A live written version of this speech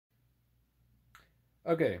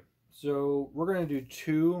Okay, so we're gonna do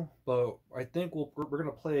two, but I think we're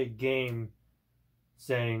gonna play a game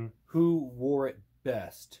saying who wore it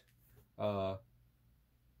best. Uh,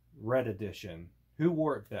 Red Edition. Who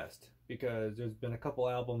wore it best? Because there's been a couple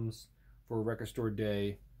albums for Record Store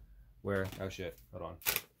Day where oh shit, hold on,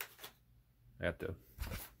 I have to.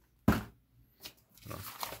 Hold on.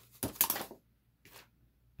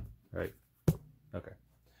 Right. Okay.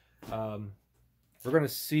 We're gonna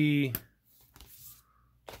see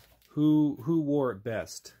who wore it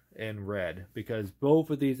best in red because both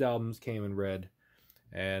of these albums came in red,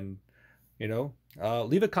 and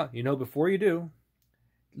leave a before you do,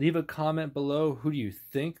 leave a comment below. Who do you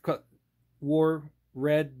think wore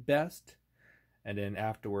red best? And then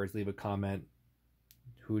afterwards, leave a comment.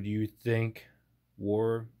 Who do you think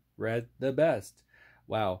wore red the best?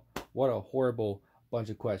 Wow, what a horrible bunch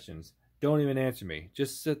of questions. Don't even answer me.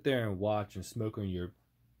 Just sit there and watch and smoke on your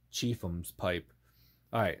chiefum's pipe.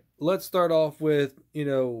 All right, let's start off with,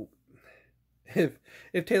 if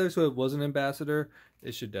Taylor Swift was an ambassador,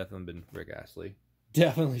 it should definitely have been Rick Astley.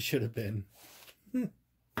 Definitely should have been.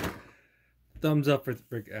 Thumbs up for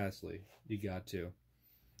Rick Astley. You got to.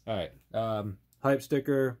 All right, hype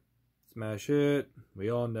sticker, smash hit. We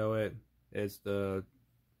all know it. It's the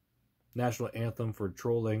national anthem for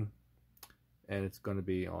trolling, and it's going to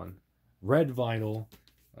be on red vinyl.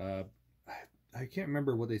 I can't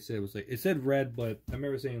remember what they said. It was like, it said red, but I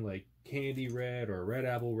remember saying like candy red or red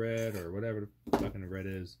apple red or whatever the fucking red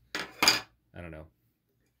is. I don't know.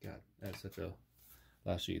 God, that's such a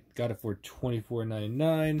last sheet. Got it for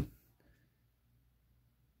 $24.99.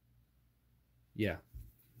 Yeah,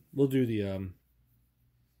 we'll do the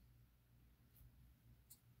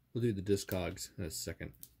Discogs in a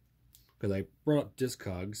second because I brought up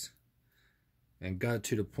Discogs and got it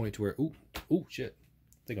to the point to where ooh shit.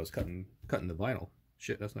 I think I was cutting the vinyl.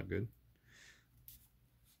 Shit, that's not good.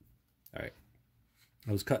 All right,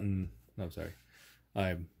 I was cutting. No, sorry.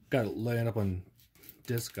 I got it laying up on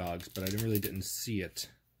Discogs, but I really didn't see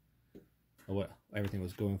it. Or what everything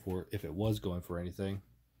was going for, if it was going for anything.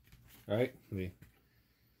 All right, let me.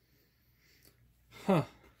 Huh.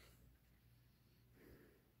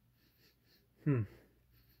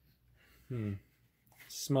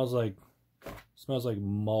 Smells like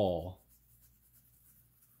mall.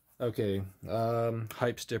 Okay,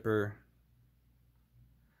 hype sticker.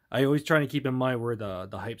 I always try to keep in mind where the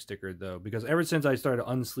hype sticker though, because ever since I started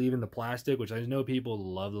unsleeving the plastic, which I know people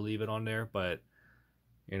love to leave it on there, but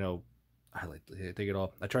I like to take it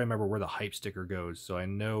off. I try to remember where the hype sticker goes, so I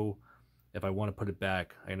know if I want to put it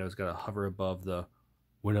back, I know it's got to hover above the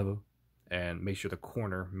whatever, and make sure the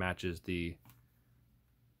corner matches the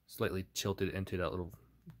slightly tilted into that little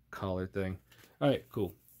collar thing. All right,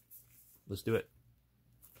 cool. Let's do it.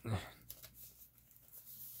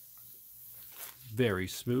 Very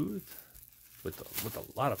smooth with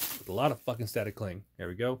a lot of fucking static cling. There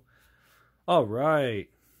we go. All right,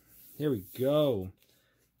 here we go.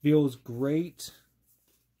 Feels great.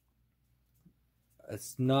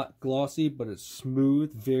 It's not glossy, but it's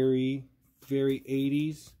smooth. Very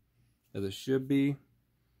 80s, as it should be.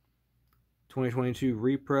 2022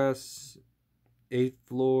 repress, 8th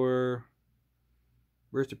floor.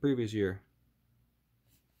 Where's the previous year?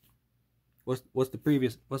 What's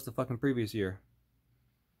the fucking previous year?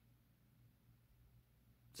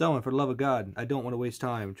 Someone, for the love of God, I don't want to waste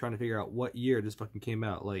time trying to figure out what year this fucking came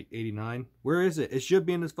out. Like 89? Where is it? It should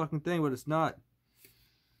be in this fucking thing, but it's not.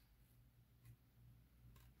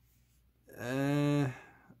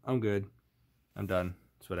 I'm good. I'm done.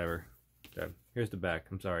 It's whatever. Okay. Here's the back.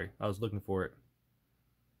 I'm sorry. I was looking for it.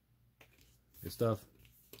 Good stuff.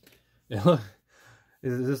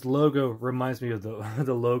 This logo reminds me of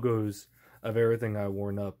the logos of everything I wore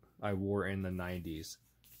in the 90s.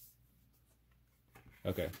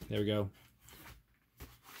 Okay, there we go.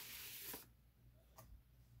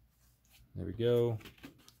 There we go.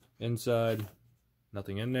 Inside,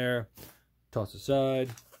 nothing in there. Toss aside.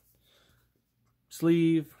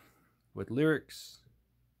 Sleeve with lyrics.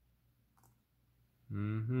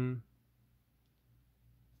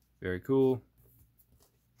 Very cool.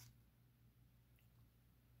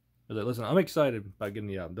 Listen, I'm excited about getting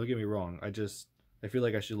the album. Don't get me wrong. I feel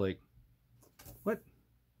like I should what?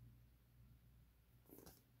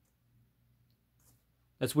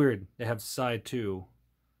 That's weird. They have side 2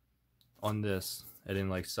 on this, and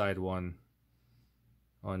then side 1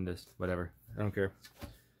 on this. Whatever. I don't care.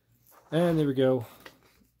 And there we go.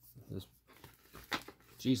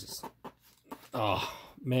 Jesus. Oh,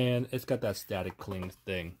 man. It's got that static cling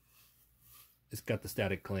thing. It's got the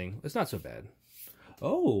static cling. It's not so bad.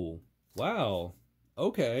 Oh, wow.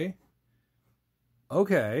 Okay.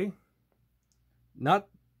 not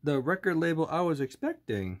the record label I was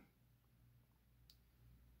expecting.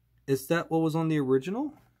 Is that what was on the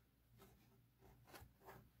original?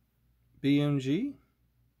 BMG?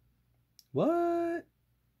 What?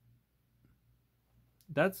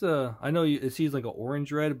 That's I know it seems like an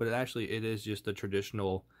orange red, but actually it is just a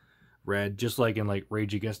traditional red, just like in like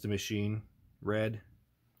Rage Against the Machine red,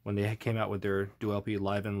 when they came out with their dual LP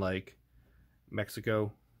Live in like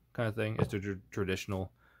Mexico kind of thing. It's the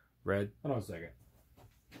traditional red. Hold on a second,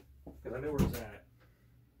 because I know where it's at.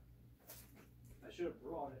 I should have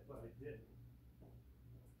brought it, but I didn't.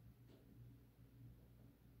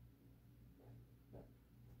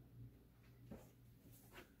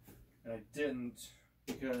 And I didn't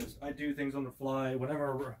because I do things on the fly.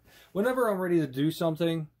 Whenever I'm ready to do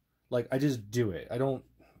something, like I just do it. I don't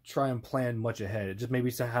try and plan much ahead. It just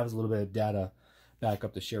maybe has a little bit of data back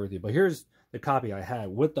up to share with you. But here's the copy I had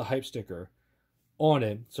with the hype sticker on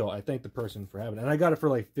it. So I thank the person for having it. And I got it for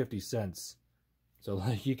like 50 cents. So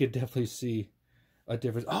like you could definitely see a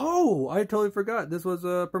difference. Oh, I totally forgot. This was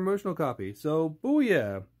a promotional copy. So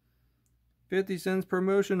booyah. 50 cents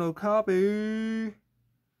promotional copy.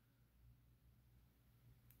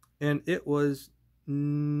 And it was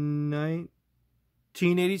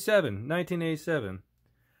 1987.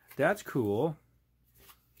 That's cool.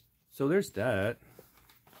 So there's that.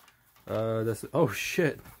 Oh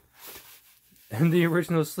shit. And the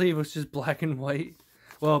original sleeve was just black and white.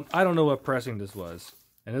 Well, I don't know what pressing this was.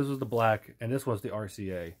 And this was the black, and this was the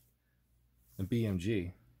RCA. And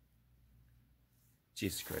BMG.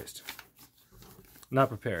 Jesus Christ. Not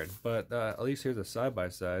prepared, but at least here's a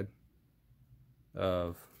side-by-side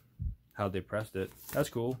of how they pressed it. That's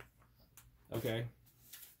cool. Okay.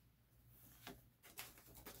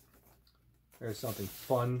 There's something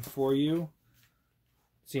fun for you.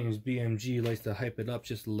 Seeing as BMG likes to hype it up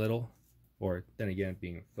just a little. Or, then again,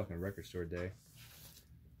 being a fucking record store day.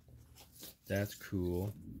 That's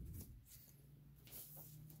cool.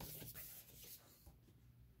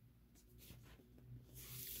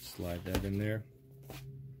 Slide that in there.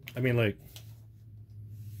 I mean, like,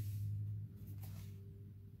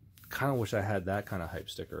 kind of wish I had that kind of hype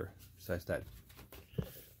sticker besides that.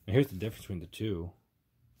 And here's the difference between the two.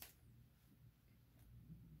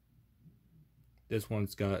 This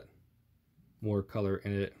one's got more color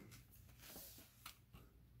in it.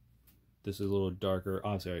 This is a little darker.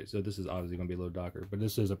 Oh, sorry. So this is obviously going to be a little darker, but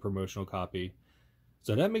this is a promotional copy.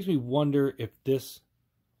 So that makes me wonder if this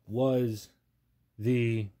was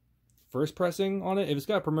the first pressing on it. If it's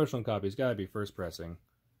got a promotional copy, it's got to be first pressing.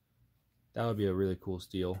 That would be a really cool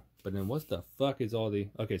steal. But then what the fuck is all the...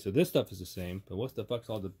 Okay, so this stuff is the same, but what the fuck's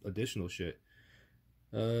all the additional shit?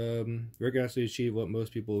 Rick Astley achieved what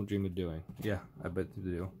most people dream of doing. Yeah, I bet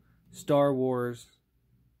they do. Star Wars.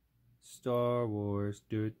 Star Wars.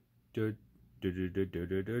 Dude. That's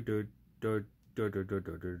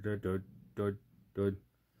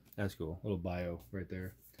cool. Little bio right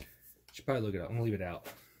there. Should probably look it up. I'm gonna leave it out.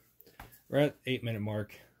 We're at 8-minute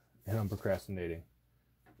mark, and I'm procrastinating.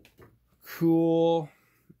 Cool.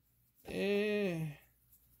 You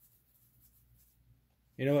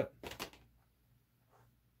know what?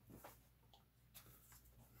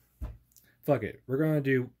 Fuck it. We're gonna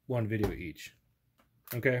do one video each.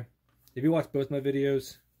 Okay? If you watch both my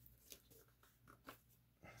videos...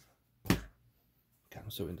 God, I'm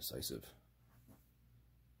so indecisive.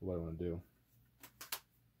 What do I want to do?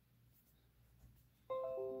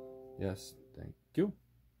 Yes, thank you.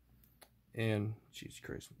 And Jesus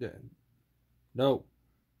Christ, yeah. No.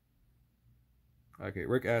 Okay,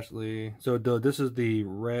 Rick Astley. So this is the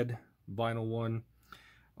red vinyl one.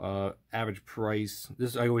 Average price.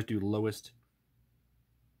 This I always do lowest.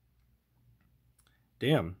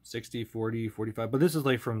 Damn, 60, 40, 45. But this is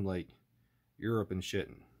like from like Europe and shit.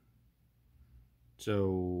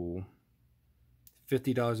 So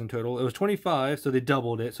 $50 in total. It was 25, so they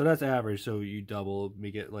doubled it. So that's average. So you double,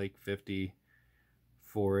 we get like 50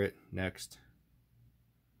 for it. Next.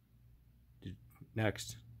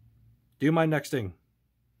 Next. Do my nexting.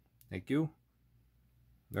 Thank you.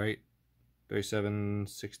 All right.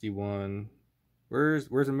 37.61.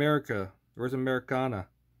 Where's America? Where's Americana?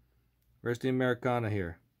 Where's the Americana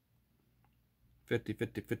here? 50,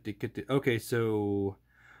 50, 50, 50. Okay, so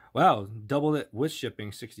wow, doubled it with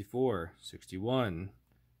shipping. 64, 61,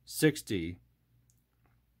 60.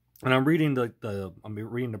 And I'm reading the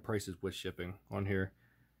prices with shipping on here.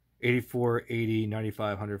 84, 80,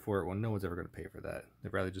 95, 100 for it. Well, no one's ever going to pay for that.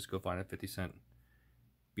 They'd rather just go find a 50-cent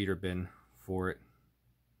beater bin for it.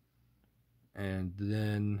 And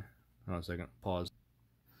then, hold on a second, pause.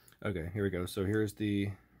 Okay, here we go. So here's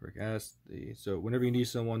the Rick Astley. So whenever you need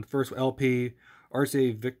someone, first LP,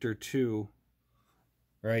 RCA Victor 2.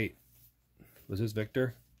 right? Was this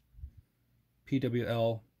Victor?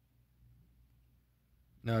 PWL.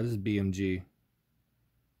 No, this is BMG.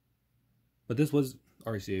 But this was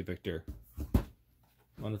RCA Victor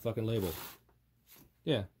on the fucking label.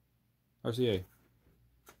 Yeah, RCA.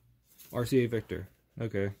 RCA Victor.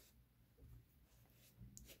 Okay.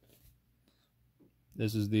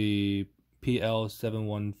 This is the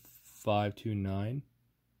PL71529.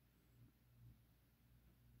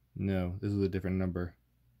 No, this is a different number.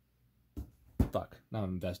 Fuck, now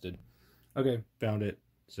I'm invested. Okay, found it.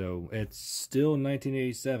 So it's still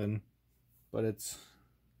 1987, but it's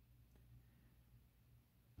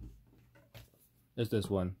this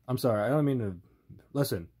one. I'm sorry, I don't mean to...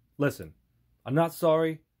 Listen. I'm not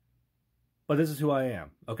sorry, but this is who I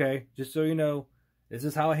am, okay? Just so you know, this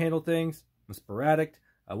is how I handle things. I'm sporadic.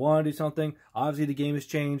 I want to do something. Obviously, the game has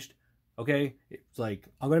changed, okay? It's like,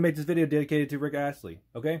 I'm going to make this video dedicated to Rick Astley,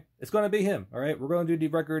 okay? It's going to be him, all right? We're going to do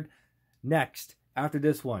the record next, after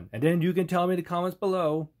this one. And then you can tell me in the comments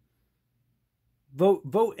below.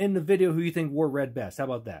 Vote in the video who you think wore red best. How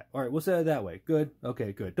about that? All right, we'll say it that way. Good?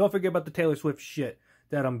 Okay, good. Don't forget about the Taylor Swift shit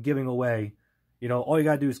that I'm giving away. You know, all you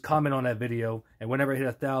gotta do is comment on that video, and whenever I hit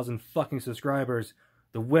 1,000 fucking subscribers,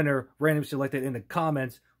 the winner, random selected in the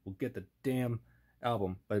comments, will get the damn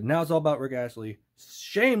album. But now it's all about Rick Astley.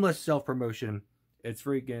 Shameless self-promotion. It's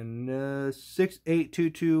freaking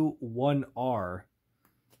 68221R.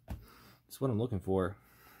 That's what I'm looking for.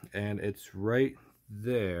 And it's right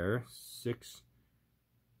there.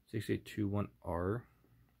 6821R.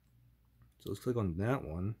 So let's click on that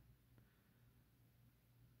one.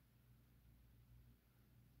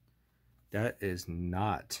 That is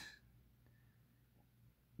not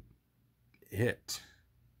it.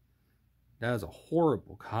 That is a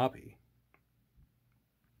horrible copy.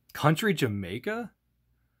 Country Jamaica?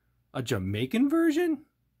 A Jamaican version?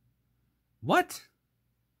 What?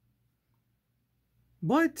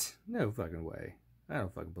 What? No fucking way. I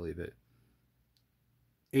don't fucking believe it.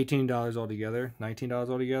 $18 altogether. $19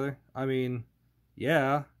 altogether. I mean,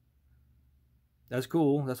 yeah. That's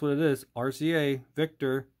cool. That's what it is. RCA,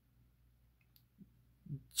 Victor.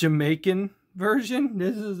 Jamaican version?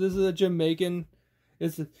 This is a Jamaican.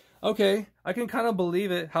 Okay, I can kind of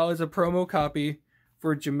believe it. How it's a promo copy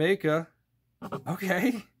for Jamaica.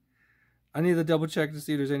 Okay. I need to double check to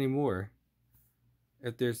see if there's any more.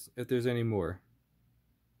 If there's any more.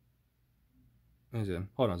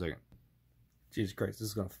 Hold on a second. Jesus Christ, this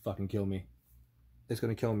is gonna fucking kill me. It's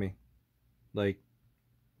gonna kill me. Like,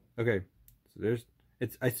 okay, so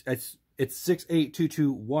it's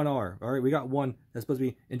 68221R. All right, we got one that's supposed to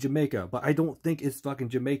be in Jamaica, but I don't think it's fucking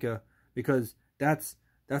Jamaica because that's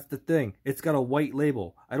the thing. It's got a white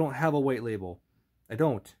label. I don't have a white label. I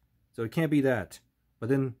don't, so it can't be that. But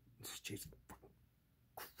then, Jesus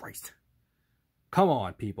Christ, come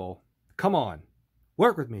on, people, come on,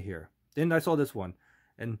 work with me here. Then I saw this one,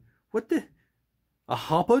 and what the? A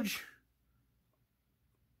hoppage?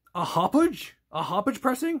 A hoppage? A hoppage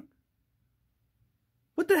pressing?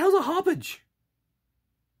 What the hell's a hoppage?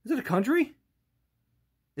 Is it a country?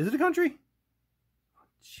 Is it a country?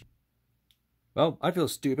 Well, I feel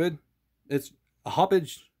stupid. It's a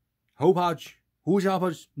hoppage, hopage, who's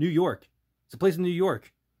hoppage, New York. It's a place in New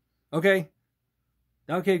York. Okay?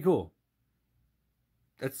 Okay, cool.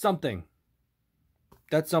 That's something.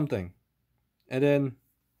 That's something. And then,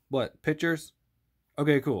 what? Pictures?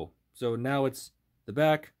 Okay, cool. So now it's the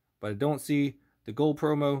back, but I don't see the gold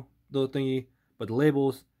promo little thingy, but the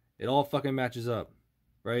labels, it all fucking matches up,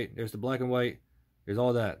 right? There's the black and white. There's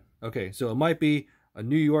all that. Okay, so it might be a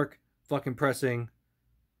New York fucking pressing.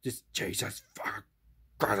 Just Jesus fuck.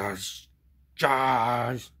 There's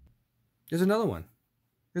another one.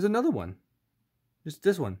 There's another one. Just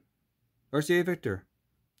this one. RCA Victor.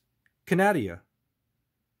 Canadia.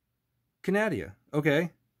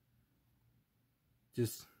 Okay.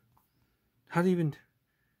 Just how do you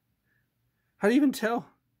even tell?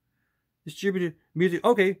 Distributed music.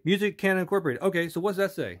 Okay, music can incorporate. Okay, so what does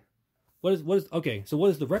that say? What is okay, so what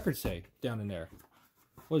does the record say down in there?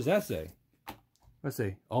 What does that say? Let's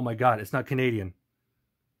see. Oh my god, it's not Canadian.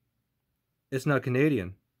 It's not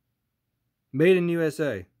Canadian. Made in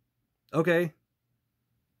USA. Okay.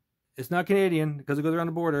 It's not Canadian because it goes around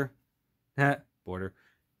the border. Border.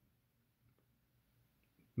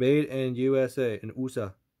 Made in USA, in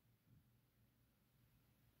USA.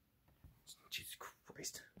 Jesus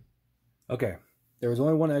Christ. Okay, there was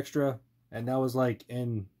only one extra, and that was like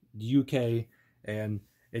in the UK, and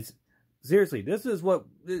it's seriously, this is what,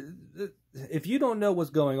 if you don't know what's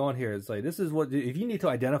going on here, it's like, this is what, if you need to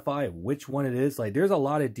identify which one it is, like, there's a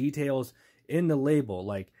lot of details in the label,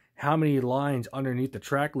 like how many lines underneath the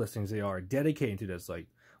track listings they are dedicated to this. Like,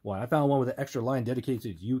 well, I found one with an extra line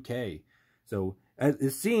dedicated to UK. So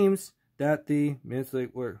it seems that it's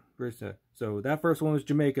like, where's that? So that first one was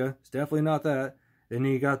Jamaica. It's definitely not that. Then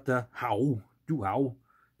you got the how. You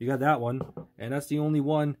got that one. And that's the only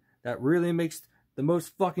one that really makes the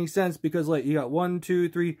most fucking sense, because like you got 1, 2,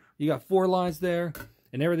 3, you got 4 lines there.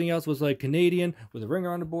 And everything else was like Canadian with a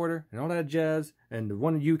ringer on the border and all that jazz. And the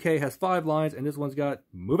one in UK has 5 lines, and this one's got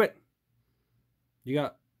move it. You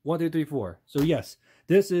got 1, 2, 3, 4. So yes,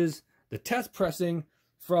 this is the test pressing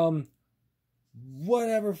from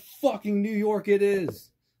whatever fucking New York it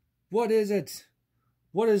is. What is it?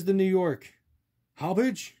 What is the New York?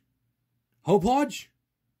 Hobage? Hopodge?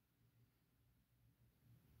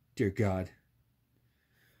 Dear God.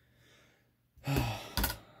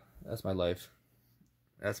 That's my life.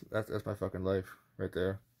 That's my fucking life right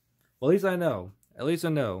there. Well, at least I know. At least I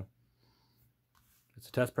know. It's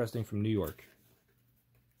a test pressing from New York.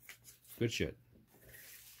 Good shit.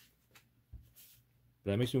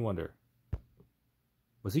 But that makes me wonder.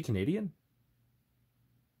 Was he Canadian?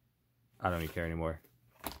 I don't even care anymore.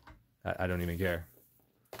 I don't even care.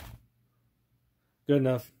 Good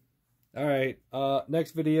enough. Alright,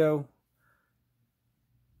 next video.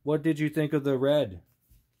 What did you think of the red?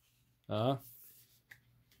 Huh?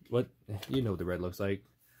 What? You know what the red looks like.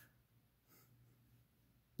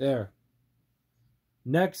 There.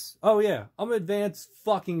 Next. Oh yeah, I'm advanced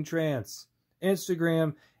fucking trance.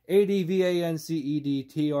 Instagram,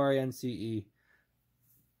 ADVANCEDTRNCE.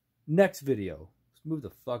 Next video. Let's move the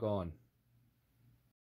fuck on.